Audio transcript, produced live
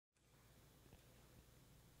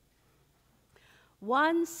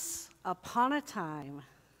Once upon a time,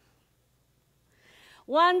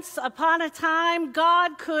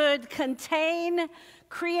 God could contain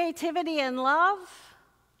creativity and love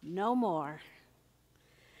no more.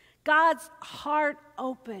 God's heart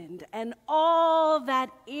opened, and all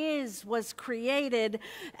that was created.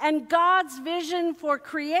 And God's vision for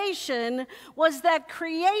creation was that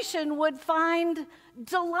creation would find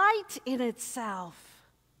delight in itself,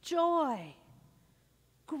 joy,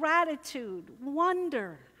 gratitude,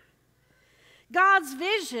 wonder. God's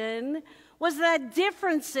vision was that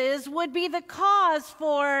differences would be the cause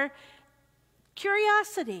for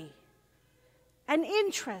curiosity and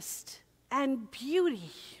interest and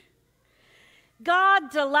beauty. God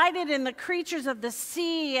delighted in the creatures of the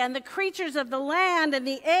sea and the creatures of the land and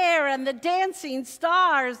the air and the dancing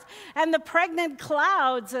stars and the pregnant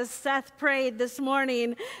clouds, as Seth prayed this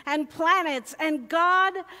morning, and planets. And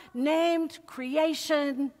God named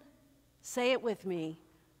creation, say it with me,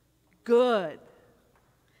 good.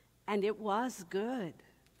 And it was good.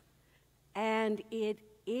 And it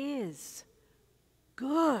is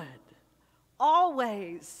good.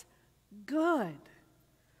 Always good.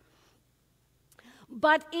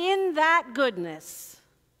 But in that goodness,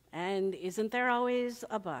 and isn't there always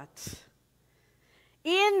a but?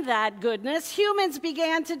 In that goodness, humans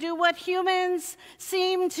began to do what humans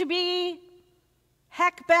seem to be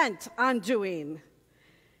heck bent on doing.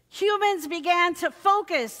 Humans began to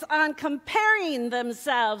focus on comparing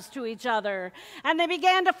themselves to each other, and they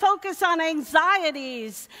began to focus on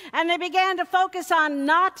anxieties, and they began to focus on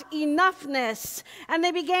not enoughness, and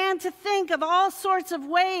they began to think of all sorts of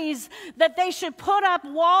ways that they should put up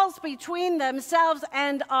walls between themselves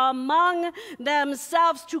and among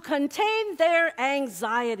themselves to contain their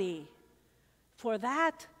anxiety for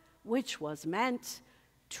that which was meant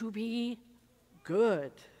to be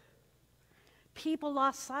good. People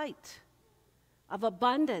lost sight of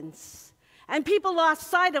abundance, and people lost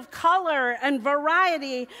sight of color and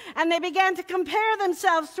variety, and they began to compare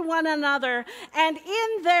themselves to one another. And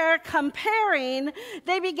in their comparing,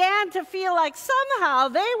 they began to feel like somehow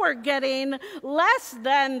they were getting less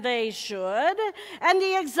than they should. And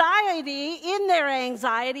in their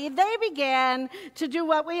anxiety, they began to do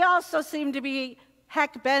what we also seem to be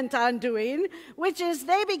heck bent on doing, which is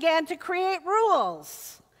they began to create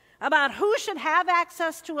rules about who should have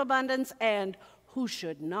access to abundance and who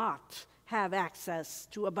should not have access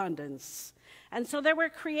to abundance. And so there were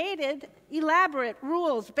created elaborate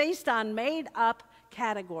rules based on made-up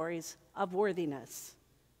categories of worthiness.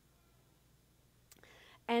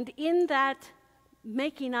 And in that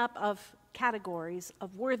making up of categories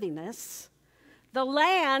of worthiness, the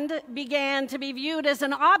land began to be viewed as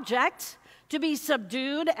an object to be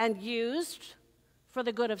subdued and used for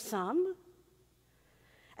the good of some.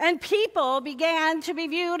 And people began to be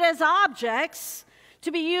viewed as objects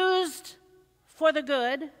to be used for the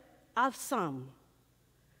good of some.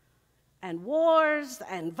 And wars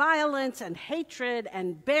and violence and hatred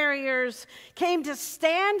and barriers came to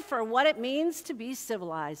stand for what it means to be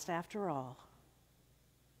civilized after all.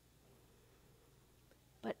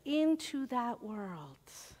 But into that world,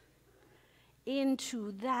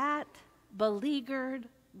 into that beleaguered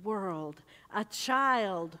world, a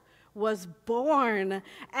child was born,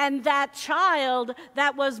 and that child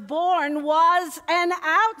that was born was an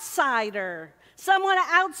outsider, someone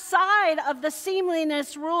outside of the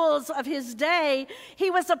seemliness rules of his day. He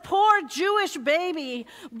was a poor Jewish baby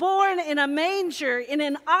born in a manger in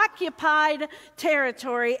an occupied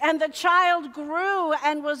territory, and the child grew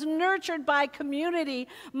and was nurtured by community,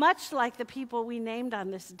 much like the people we named on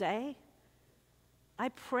this day. I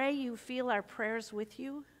pray you feel our prayers with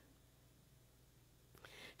you.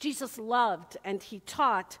 Jesus loved and he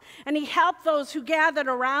taught, and he helped those who gathered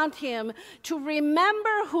around him to remember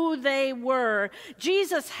who they were.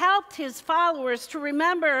 Jesus helped his followers to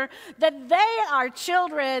remember that they are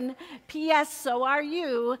children, P.S. so are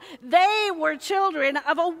you. They were children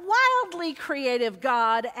of a wildly creative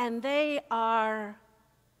God, and they are,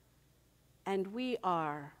 and we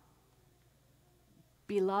are,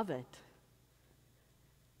 beloved.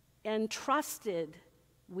 Entrusted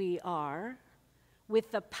we are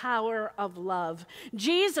with the power of love.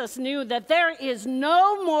 Jesus knew that there is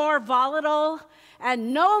no more volatile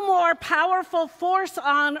and no more powerful force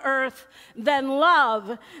on earth than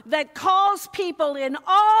love that calls people in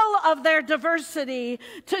all of their diversity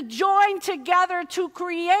to join together to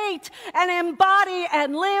create and embody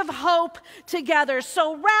and live hope together.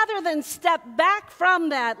 So rather than step back from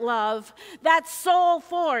that love, that soul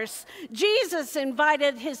force, Jesus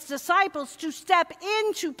invited his disciples to step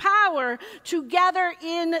into power together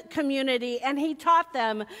in community, and he taught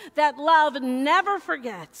them that love never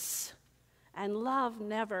forgets and love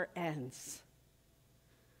never ends.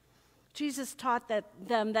 Jesus taught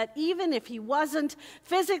them that even if he wasn't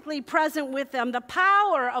physically present with them, the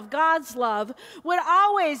power of God's love would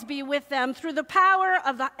always be with them through the power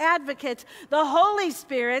of the advocate, the Holy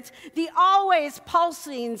Spirit, the always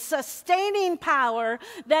pulsing, sustaining power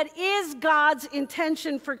that is God's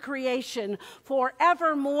intention for creation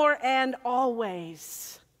forevermore and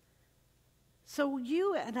always. So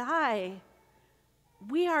you and I,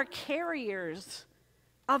 we are carriers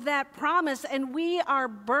of that promise, and we are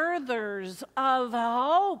birthers of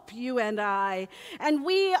hope, you and I. And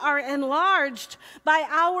we are enlarged by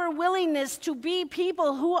our willingness to be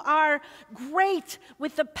people who are great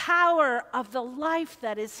with the power of the life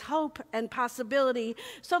that is hope and possibility.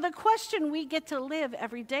 So the question we get to live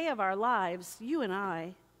every day of our lives, you and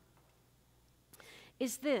I,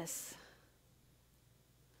 is this: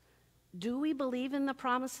 do we believe in the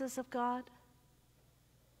promises of God?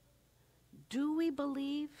 Do we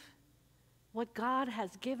believe what God has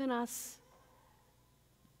given us?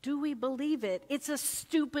 Do we believe it? It's a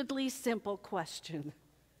stupidly simple question,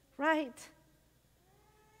 right?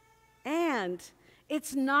 And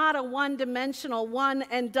it's not a one-dimensional,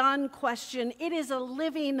 one-and-done question. It is a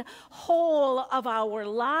living whole of our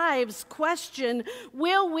lives question.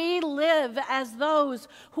 Will we live as those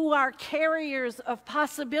who are carriers of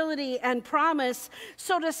possibility and promise?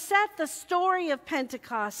 So to set the story of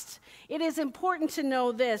Pentecost, it is important to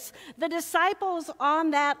know this. The disciples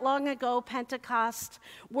on that long ago Pentecost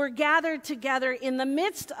were gathered together in the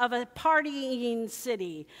midst of a partying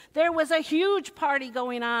city. There was a huge party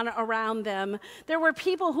going on around them. There were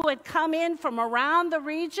people who had come in from around the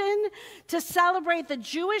region to celebrate the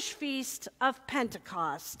Jewish feast of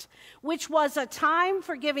Pentecost, which was a time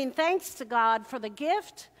for giving thanks to God for the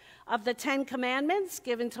gift of the 10 Commandments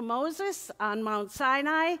given to Moses on Mount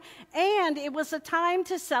Sinai, and it was a time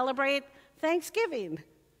to celebrate Thanksgiving.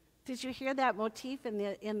 Did you hear that motif in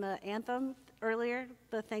the anthem earlier?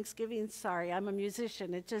 The Thanksgiving, sorry, I'm a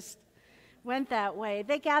musician. It just went that way.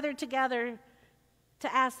 They gathered together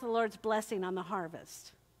to ask the Lord's blessing on the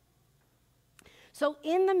harvest. So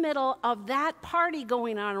in the middle of that party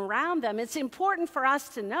going on around them, it's important for us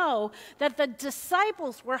to know that the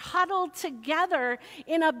disciples were huddled together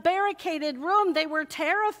in a barricaded room. They were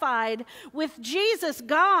terrified with Jesus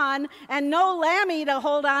gone and no lammy to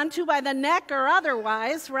hold on to by the neck or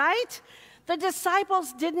otherwise, right? The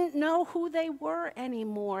disciples didn't know who they were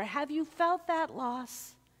anymore. Have you felt that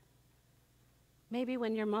loss? Maybe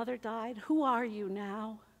when your mother died, who are you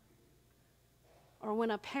now? Or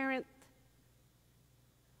when a parent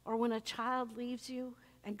or when a child leaves you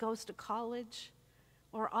and goes to college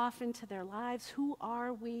or off into their lives, who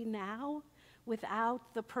are we now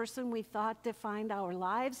without the person we thought defined our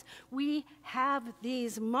lives? We have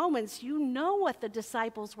these moments. You know what the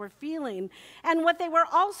disciples were feeling. And what they were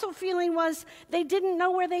also feeling was they didn't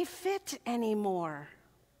know where they fit anymore.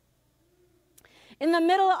 In the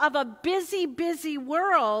middle of a busy, busy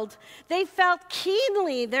world, they felt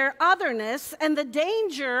keenly their otherness and the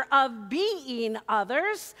danger of being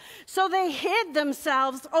others, so they hid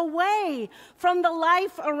themselves away from the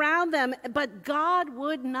life around them, but God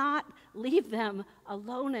would not leave them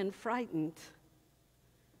alone and frightened.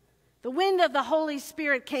 The wind of the Holy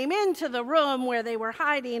Spirit came into the room where they were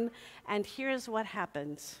hiding, and here's what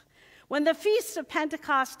happened. When the feast of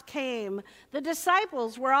Pentecost came, the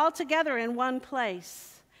disciples were all together in one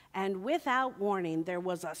place. And without warning, there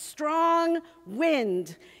was a strong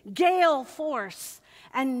wind, gale force,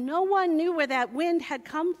 and no one knew where that wind had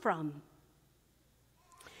come from.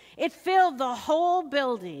 It filled the whole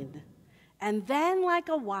building, and then like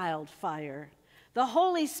a wildfire, the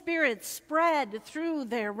Holy Spirit spread through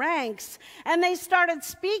their ranks, and they started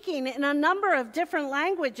speaking in a number of different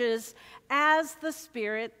languages as the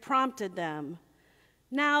Spirit prompted them.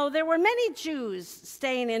 Now, there were many Jews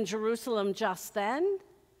staying in Jerusalem just then,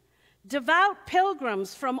 devout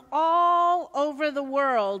pilgrims from all over the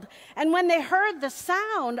world. And when they heard the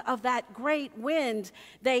sound of that great wind,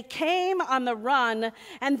 they came on the run.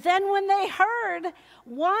 And then when they heard,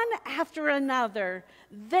 one after another,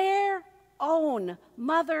 their own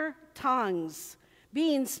mother tongues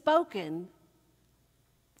being spoken,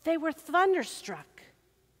 they were thunderstruck.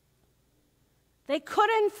 They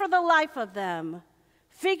couldn't for the life of them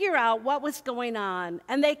figure out what was going on,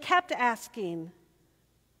 and they kept asking,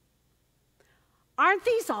 "Aren't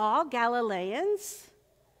these all Galileans?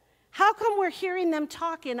 How come we're hearing them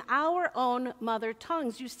talk in our own mother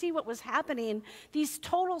tongues? You see what was happening. These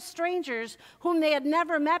total strangers whom they had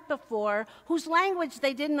never met before, whose language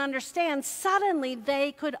they didn't understand, suddenly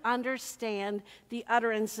they could understand the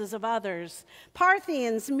utterances of others.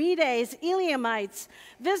 Parthians, Medes, Elamites,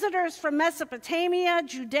 visitors from Mesopotamia,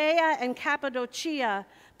 Judea and Cappadocia,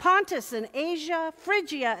 Pontus and Asia,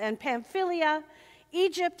 Phrygia and Pamphylia,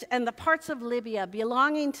 Egypt and the parts of Libya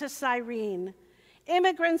belonging to Cyrene,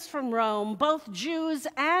 immigrants from Rome, both Jews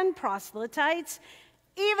and proselytes,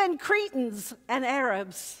 even Cretans and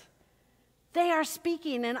Arabs. They are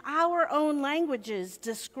speaking in our own languages,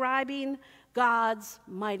 describing God's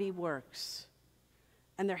mighty works.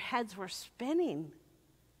 And their heads were spinning.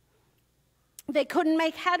 They couldn't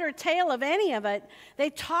make head or tail of any of it.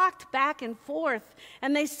 They talked back and forth,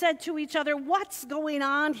 and they said to each other, "What's going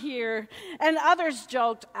on here?" And others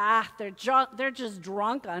joked, they're just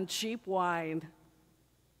drunk on cheap wine.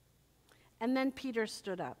 And then Peter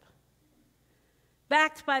stood up,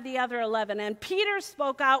 backed by the other 11, and Peter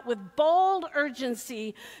spoke out with bold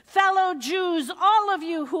urgency. "Fellow Jews, all of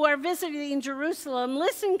you who are visiting Jerusalem,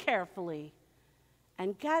 listen carefully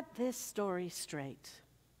and get this story straight.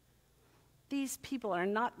 These people are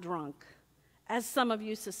not drunk, as some of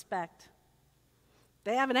you suspect.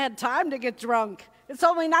 They haven't had time to get drunk. It's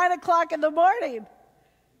only 9 o'clock in the morning.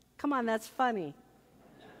 Come on, that's funny.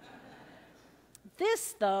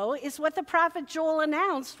 This, though, is what the prophet Joel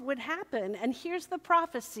announced would happen. And here's the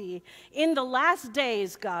prophecy. In the last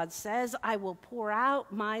days, God says, I will pour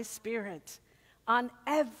out my spirit on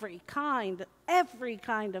every kind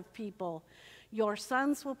of people. Your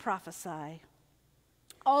sons will prophesy.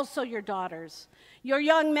 Also your daughters. Your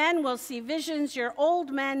young men will see visions, your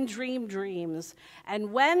old men dream dreams.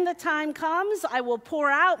 And when the time comes, I will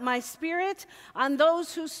pour out my spirit on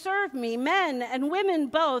those who serve me, men and women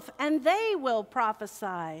both, and they will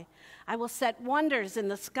prophesy. I will set wonders in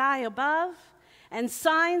the sky above and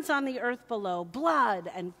signs on the earth below,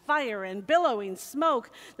 blood and fire and billowing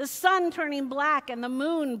smoke, the sun turning black and the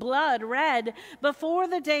moon blood red, before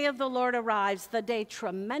the day of the Lord arrives, the day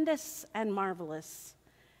tremendous and marvelous.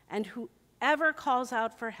 And whoever calls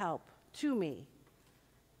out for help to me,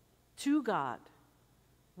 to God,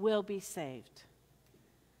 will be saved."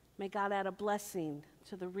 May God add a blessing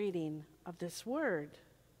to the reading of this word.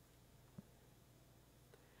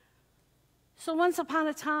 So once upon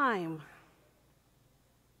a time,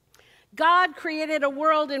 God created a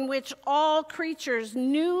world in which all creatures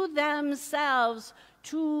knew themselves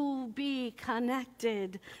to be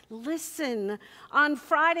connected. Listen, on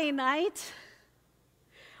Friday night,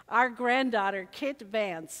 our granddaughter, Kit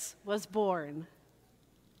Vance, was born.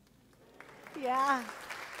 Yeah.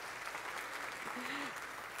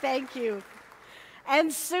 Thank you.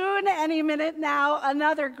 And soon, any minute now,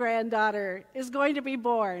 another granddaughter is going to be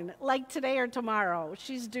born, like today or tomorrow.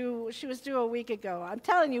 She was due a week ago. I'm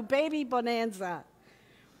telling you, baby bonanza.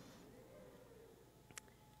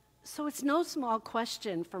 So it's no small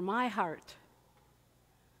question for my heart,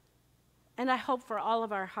 and I hope for all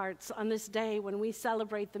of our hearts on this day when we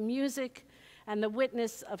celebrate the music and the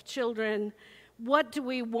witness of children. What do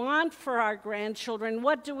we want for our grandchildren?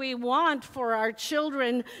 What do we want for our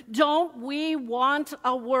children? Don't we want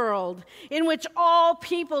a world in which all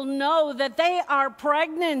people know that they are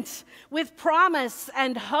pregnant with promise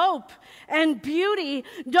and hope and beauty?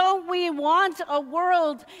 Don't we want a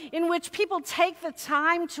world in which people take the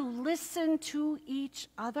time to listen to each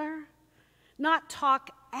other, not talk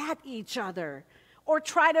at each other, or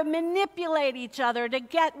try to manipulate each other to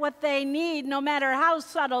get what they need, no matter how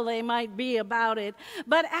subtle they might be about it,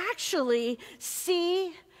 but actually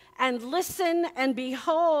see and listen and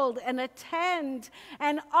behold and attend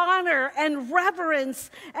and honor and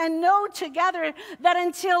reverence and know together that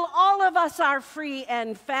until all of us are free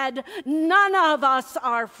and fed, none of us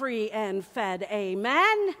are free and fed.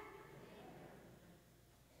 Amen?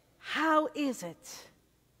 How is it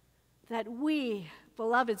that we,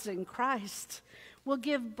 beloveds in Christ, will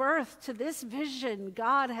give birth to this vision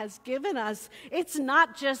God has given us? It's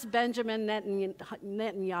not just Benjamin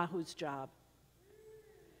Netanyahu's job.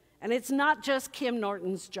 And it's not just Kim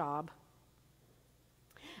Norton's job.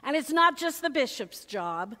 And it's not just the bishop's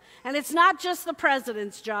job. And it's not just the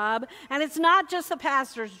president's job. And it's not just the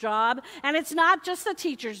pastor's job. And it's not just the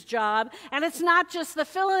teacher's job. And it's not just the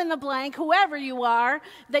fill in the blank, whoever you are,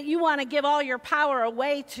 that you want to give all your power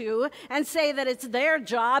away to and say that it's their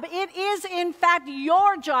job. It is, in fact,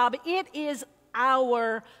 your job. It is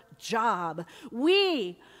our job.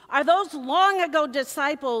 We are those long ago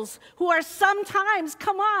disciples who are sometimes,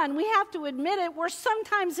 come on, we have to admit it, we're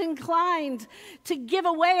sometimes inclined to give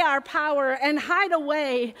away our power and hide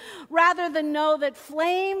away rather than know that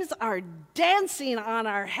flames are dancing on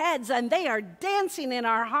our heads and they are dancing in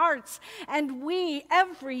our hearts. And we,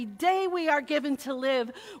 every day we are given to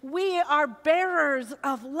live, we are bearers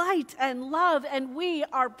of light and love, and we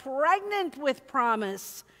are pregnant with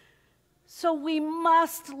promise. So we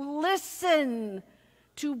must listen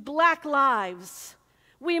to Black lives.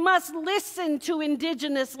 We must listen to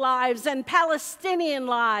indigenous lives and Palestinian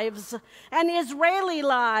lives and Israeli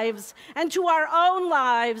lives and to our own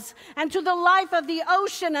lives and to the life of the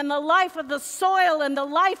ocean and the life of the soil and the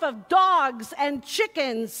life of dogs and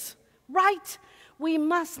chickens, right? We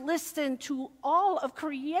must listen to all of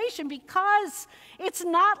creation, because it's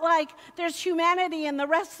not like there's humanity in the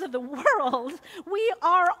rest of the world. We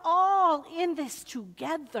are all in this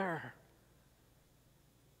together.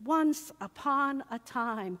 Once upon a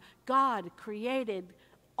time, God created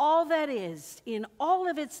all that is in all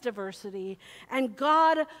of its diversity, and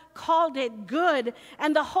God called it good,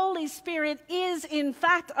 and the Holy Spirit is in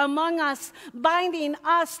fact among us, binding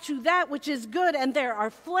us to that which is good, and there are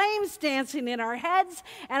flames dancing in our heads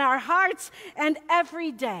and our hearts, and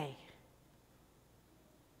every day.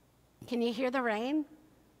 Can you hear the rain?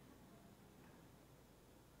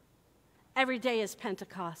 Every day is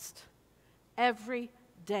Pentecost. Every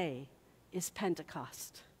day is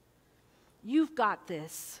Pentecost. You've got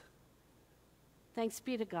this. Thanks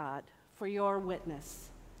be to God for your witness.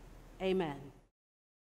 Amen.